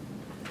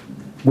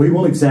 We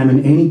will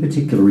examine any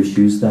particular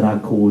issues that are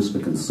cause for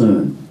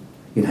concern.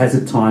 It has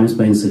at times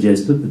been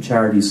suggested the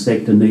charities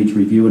sector needs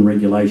review and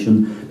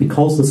regulation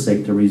because the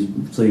sector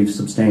receives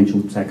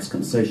substantial tax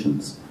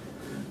concessions.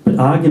 But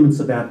arguments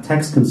about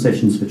tax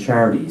concessions for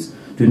charities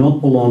do not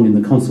belong in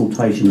the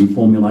consultation and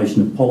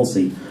formulation of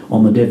policy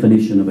on the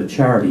definition of a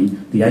charity,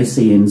 the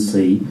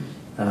ACNC,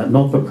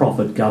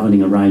 not-for-profit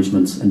governing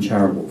arrangements and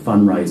charitable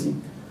fundraising.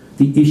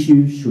 The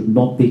issues should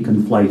not be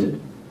conflated.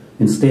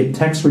 Instead,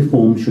 tax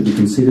reform should be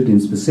considered in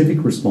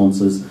specific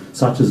responses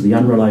such as the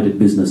unrelated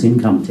business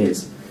income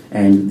test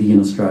and the in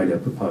Australia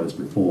proposed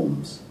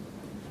reforms.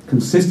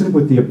 Consistent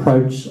with the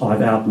approach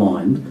I've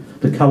outlined,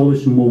 the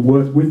Coalition will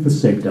work with the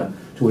sector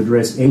to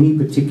address any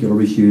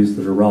particular issues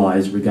that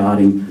arise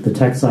regarding the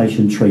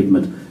taxation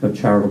treatment of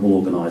charitable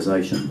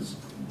organisations.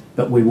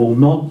 But we will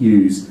not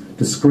use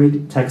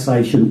discrete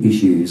taxation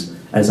issues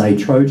as a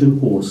Trojan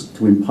horse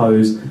to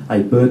impose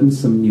a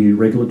burdensome new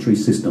regulatory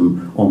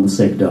system on the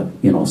sector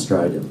in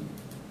Australia.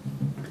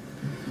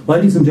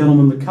 Ladies and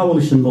gentlemen, the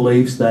Coalition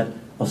believes that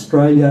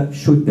Australia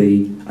should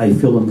be a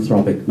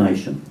philanthropic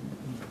nation.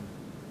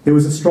 There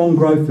was a strong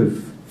growth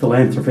of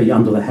philanthropy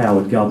under the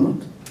Howard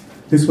government.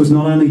 This was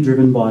not only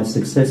driven by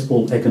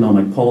successful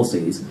economic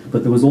policies,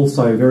 but there was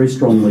also very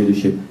strong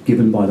leadership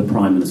given by the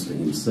Prime Minister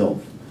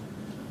himself.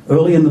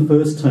 Early in the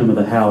first term of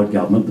the Howard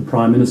government, the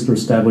Prime Minister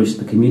established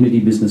the Community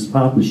Business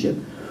Partnership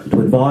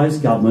to advise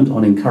government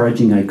on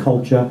encouraging a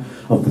culture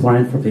of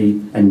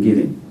philanthropy and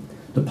giving.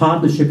 The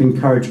partnership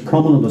encouraged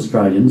prominent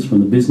Australians from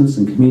the business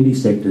and community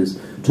sectors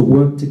to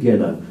work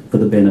together for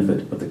the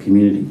benefit of the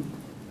community.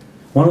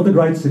 One of the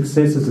great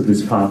successes of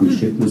this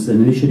partnership was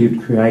an initiative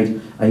to create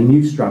a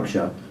new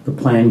structure for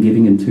planned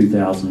giving in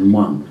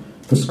 2001,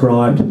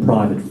 prescribed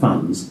private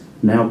funds,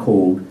 now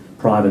called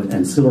private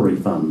ancillary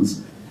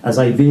funds, as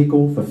a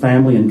vehicle for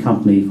family and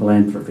company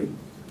philanthropy.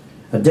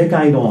 A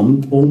decade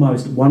on,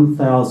 almost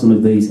 1,000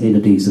 of these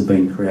entities have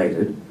been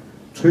created.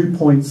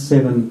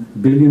 $2.7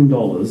 billion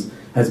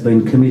has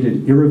been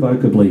committed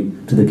irrevocably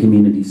to the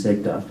community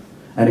sector,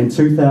 and in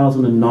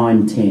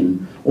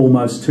 2009-10,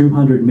 almost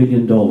 $200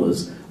 million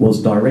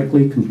was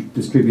directly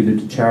distributed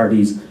to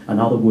charities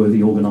and other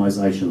worthy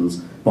organisations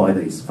by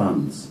these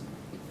funds.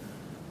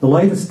 The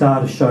latest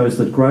data shows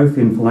that growth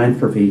in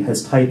philanthropy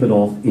has tapered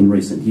off in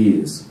recent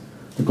years.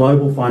 The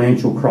global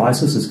financial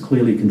crisis has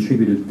clearly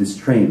contributed to this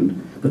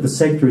trend, but the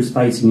sector is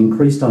facing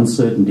increased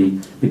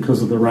uncertainty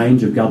because of the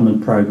range of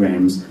government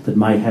programs that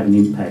may have an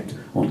impact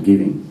on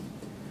giving.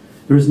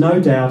 There is no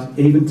doubt,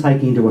 even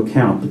taking into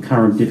account the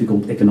current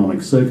difficult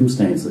economic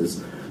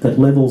circumstances, that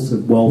levels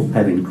of wealth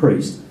have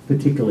increased,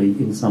 particularly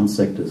in some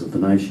sectors of the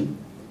nation.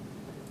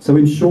 So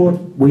in short,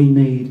 we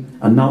need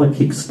another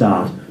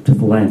kickstart to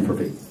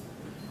philanthropy.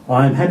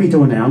 I am happy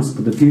to announce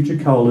that the future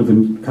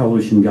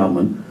coalition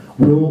government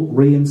will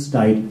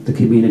reinstate the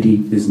Community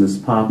Business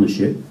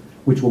Partnership,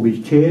 which will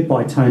be chaired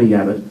by Tony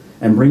Abbott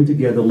and bring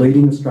together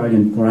leading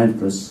Australian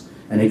philanthropists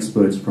and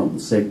experts from the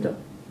sector.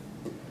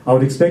 I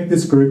would expect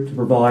this group to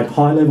provide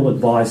high-level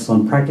advice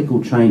on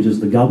practical changes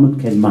the government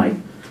can make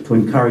to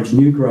encourage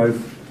new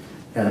growth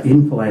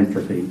in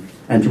philanthropy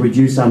and to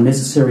reduce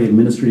unnecessary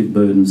administrative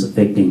burdens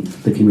affecting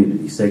the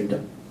community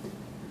sector.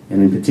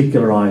 And in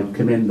particular, I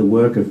commend the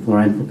work of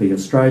Philanthropy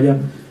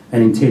Australia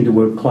and intend to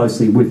work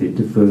closely with it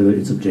to further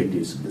its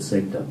objectives for the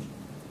sector.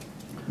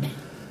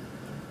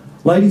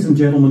 Ladies and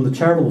gentlemen, the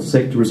charitable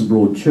sector is a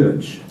broad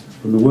church.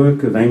 From the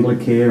work of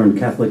Anglicare and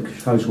Catholic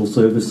Social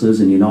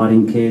Services and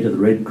Uniting Care to the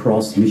Red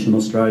Cross, Mission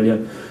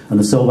Australia and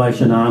the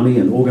Salvation Army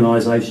and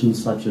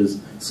organisations such as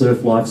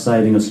Surf Life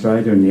Saving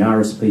Australia and the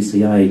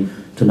RSPCA,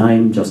 to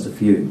name just a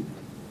few.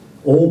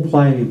 All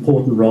play an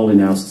important role in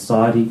our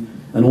society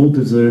and all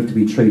deserve to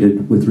be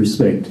treated with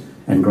respect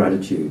and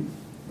gratitude.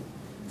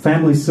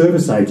 Family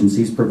service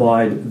agencies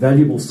provide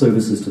valuable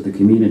services to the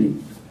community.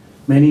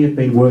 Many have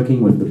been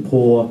working with the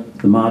poor,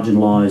 the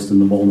marginalised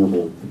and the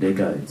vulnerable for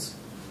decades.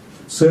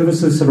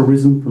 Services have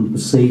arisen from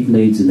perceived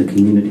needs in the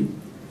community.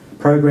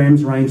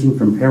 Programs ranging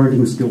from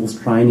parenting skills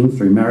training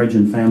through marriage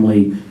and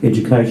family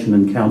education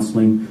and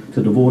counselling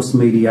to divorce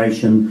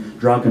mediation,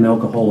 drug and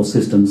alcohol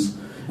assistance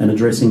and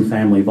addressing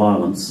family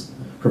violence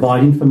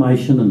provide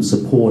information and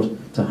support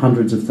to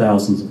hundreds of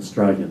thousands of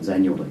Australians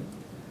annually.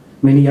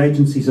 Many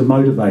agencies are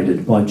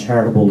motivated by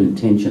charitable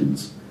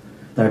intentions.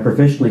 They are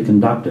professionally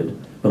conducted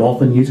but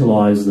often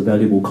utilise the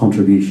valuable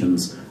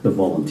contributions of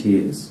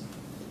volunteers.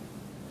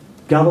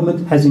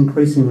 Government has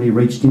increasingly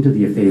reached into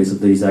the affairs of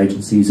these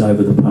agencies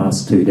over the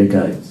past 2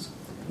 decades.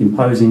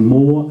 imposing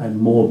more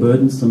and more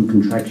burdensome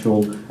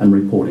contractual and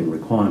reporting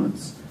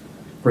requirements.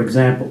 For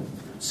example,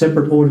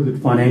 separate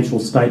audited financial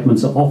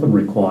statements are often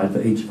required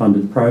for each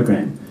funded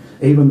program,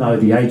 even though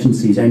the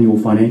agency's annual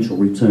financial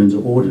returns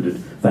are audited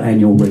for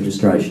annual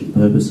registration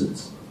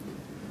purposes.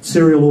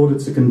 Serial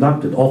audits are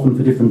conducted, often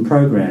for different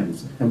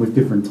programs and with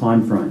different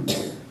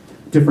timeframes.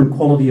 Different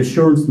quality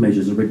assurance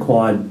measures are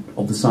required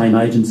of the same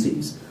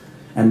agencies,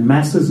 and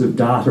masses of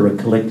data are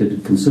collected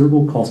at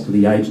considerable cost to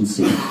the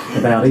agency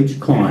about each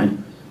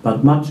client,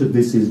 but much of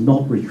this is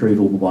not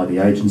retrievable by the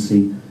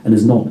agency and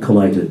is not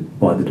collated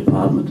by the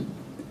department.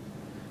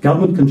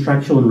 Government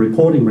contractual and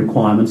reporting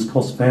requirements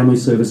cost family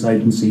service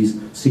agencies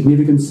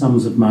significant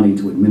sums of money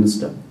to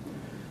administer.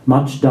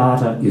 Much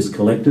data is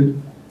collected,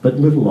 but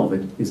little of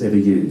it is ever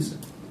used.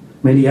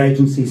 Many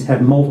agencies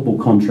have multiple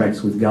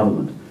contracts with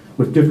government,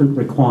 with different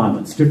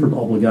requirements, different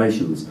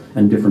obligations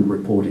and different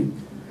reporting.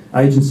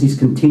 Agencies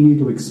continue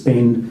to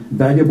expend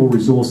valuable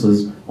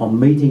resources on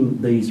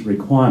meeting these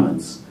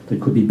requirements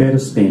that could be better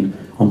spent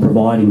on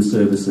providing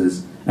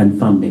services and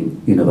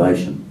funding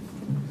innovation.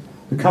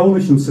 The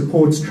Coalition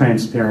supports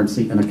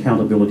transparency and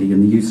accountability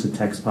in the use of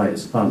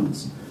taxpayers'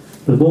 funds,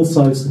 but it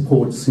also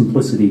supports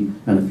simplicity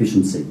and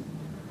efficiency.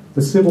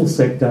 The civil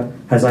sector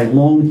has a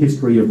long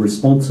history of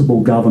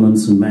responsible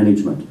governance and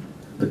management.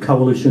 The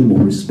Coalition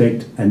will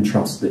respect and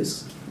trust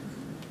this.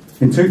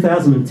 In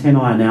 2010,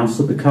 I announced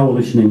that the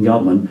Coalition in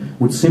government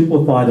would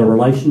simplify the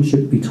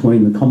relationship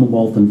between the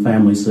Commonwealth and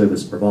family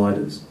service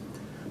providers.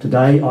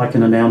 Today, I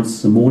can announce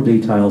some more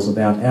details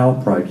about our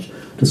approach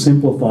to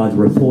simplify the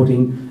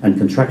reporting and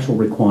contractual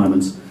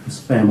requirements of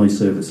family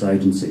service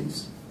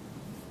agencies.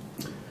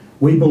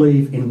 We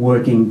believe in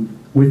working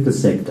with the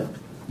sector,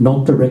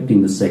 not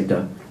directing the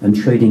sector and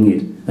treating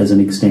it as an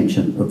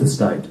extension of the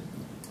state.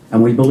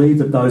 And we believe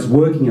that those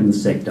working in the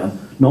sector,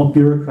 not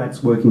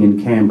bureaucrats working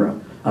in Canberra,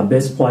 are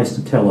best placed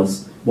to tell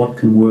us what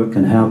can work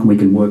and how we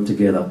can work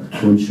together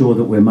to ensure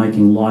that we're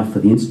making life for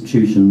the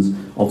institutions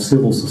of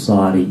civil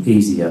society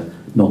easier,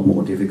 not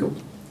more difficult.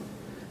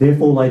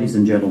 Therefore, ladies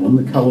and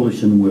gentlemen, the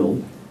Coalition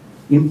will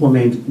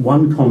implement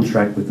one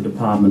contract with the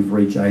department for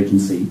each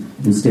agency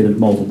instead of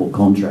multiple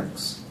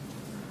contracts.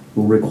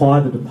 We'll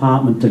require the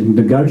department to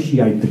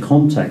negotiate the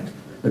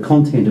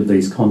content of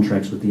these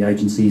contracts with the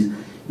agencies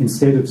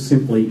instead of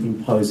simply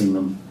imposing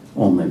them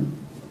on them.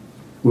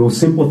 We will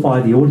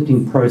simplify the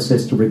auditing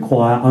process to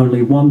require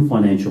only one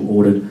financial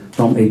audit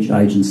from each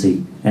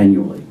agency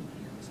annually.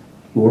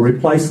 We will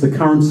replace the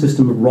current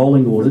system of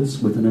rolling audits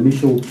with an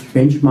initial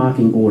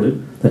benchmarking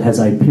audit that has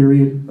a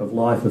period of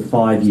life of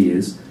 5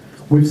 years,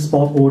 with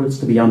spot audits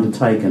to be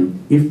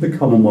undertaken if the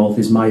Commonwealth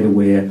is made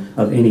aware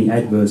of any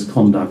adverse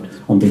conduct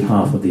on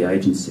behalf of the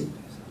agency.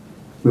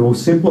 We will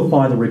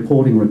simplify the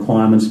reporting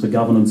requirements for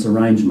governance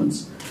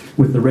arrangements,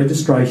 with the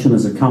registration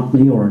as a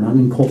company or an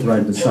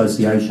unincorporated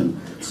association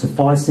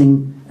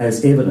sufficing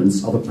as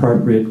evidence of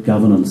appropriate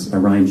governance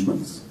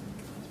arrangements.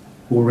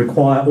 We'll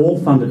require all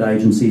funded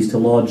agencies to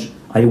lodge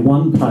a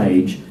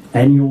one-page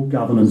annual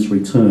governance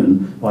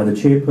return by the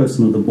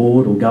chairperson of the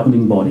board or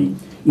governing body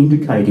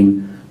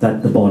indicating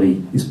that the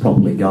body is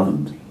properly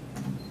governed.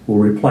 We'll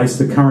replace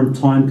the current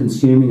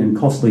time-consuming and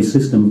costly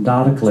system of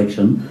data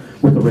collection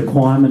with a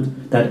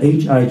requirement that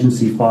each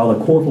agency file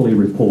a quarterly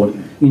report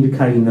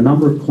indicating the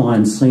number of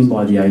clients seen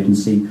by the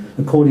agency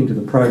according to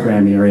the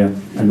program area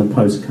and the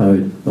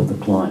postcode of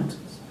the client.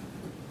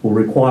 We'll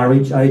require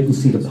each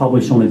agency to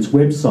publish on its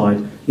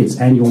website its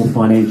annual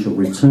financial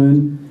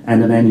return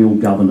and an annual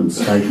governance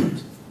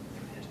statement.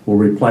 We'll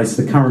replace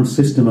the current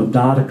system of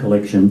data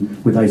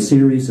collection with a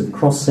series of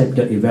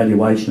cross-sector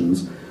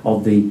evaluations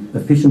of the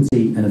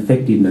efficiency and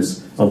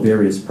effectiveness of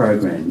various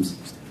programs,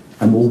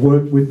 and we'll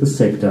work with the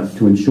sector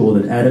to ensure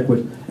that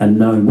adequate and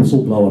known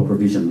whistleblower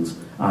provisions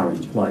are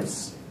in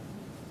place.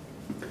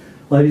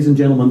 Ladies and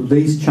gentlemen,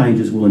 these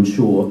changes will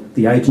ensure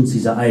the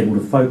agencies are able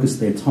to focus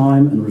their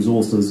time and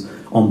resources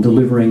on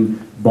delivering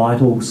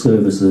vital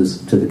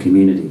services to the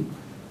community.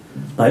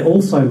 They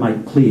also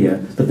make clear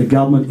that the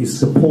government is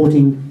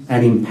supporting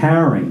and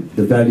empowering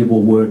the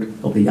valuable work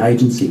of the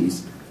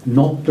agencies,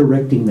 not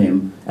directing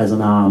them as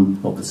an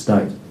arm of the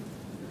state.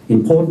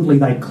 Importantly,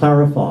 they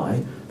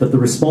clarify that the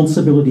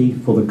responsibility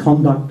for the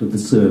conduct of the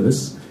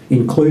service,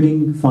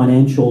 including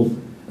financial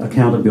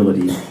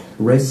accountability,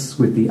 rests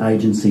with the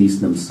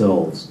agencies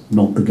themselves,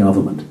 not the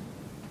government.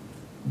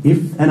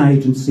 If an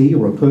agency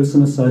or a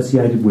person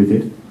associated with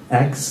it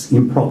acts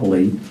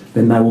improperly,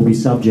 then they will be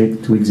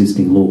subject to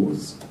existing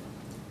laws.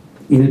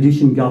 In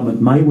addition,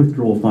 government may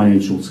withdraw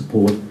financial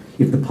support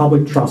if the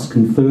public trust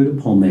conferred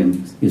upon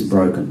them is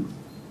broken.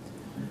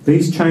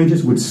 These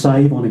changes would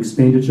save on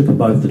expenditure for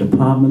both the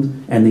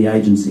department and the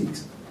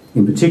agencies.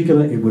 In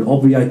particular, it would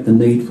obviate the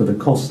need for the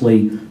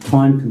costly,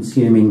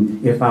 time-consuming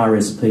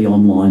FRSP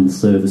online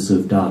service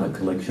of data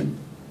collection.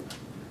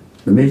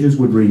 The measures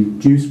would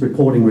reduce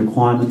reporting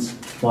requirements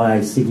by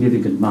a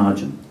significant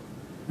margin,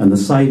 and the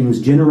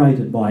savings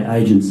generated by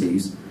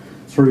agencies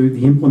through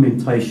the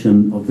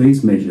implementation of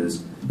these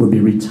measures would be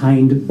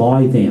retained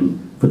by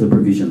them for the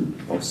provision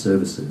of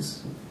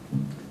services.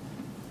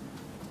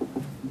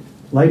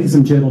 Ladies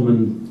and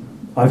gentlemen,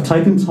 I've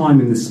taken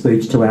time in this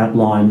speech to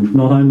outline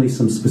not only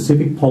some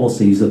specific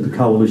policies that the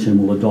Coalition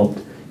will adopt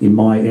in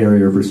my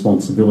area of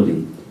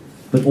responsibility,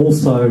 but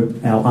also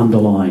our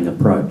underlying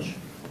approach.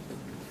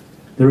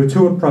 There are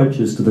two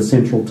approaches to the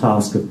central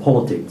task of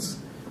politics,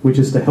 which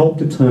is to help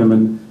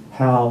determine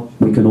how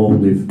we can all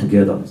live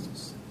together.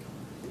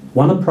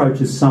 One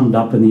approach is summed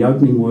up in the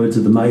opening words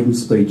of the maiden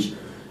speech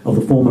of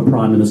the former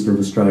Prime Minister of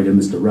Australia,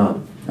 Mr.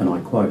 Rudd, and I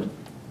quote,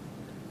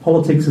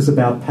 "Politics is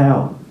about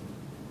power.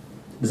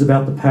 It is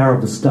about the power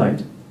of the state.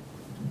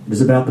 It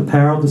is about the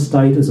power of the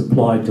state as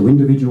applied to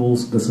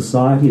individuals, the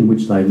society in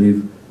which they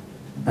live,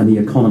 and the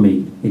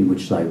economy in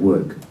which they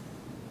work."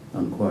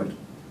 Unquote.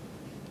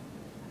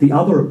 The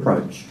other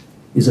approach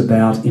is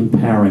about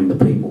empowering the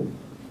people,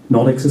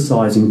 not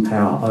exercising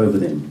power over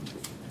them.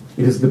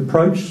 It is the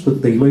approach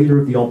that the Leader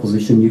of the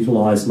Opposition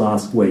utilised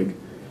last week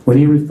when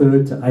he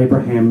referred to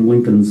Abraham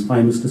Lincoln's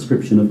famous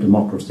description of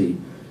democracy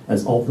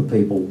as of the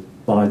people,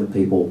 by the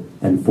people,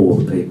 and for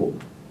the people.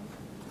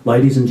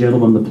 Ladies and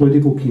gentlemen, the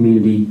political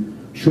community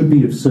should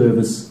be of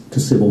service to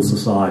civil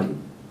society.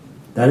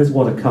 That is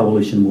what a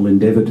coalition will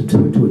endeavour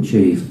to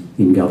achieve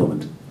in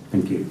government.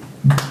 Thank you.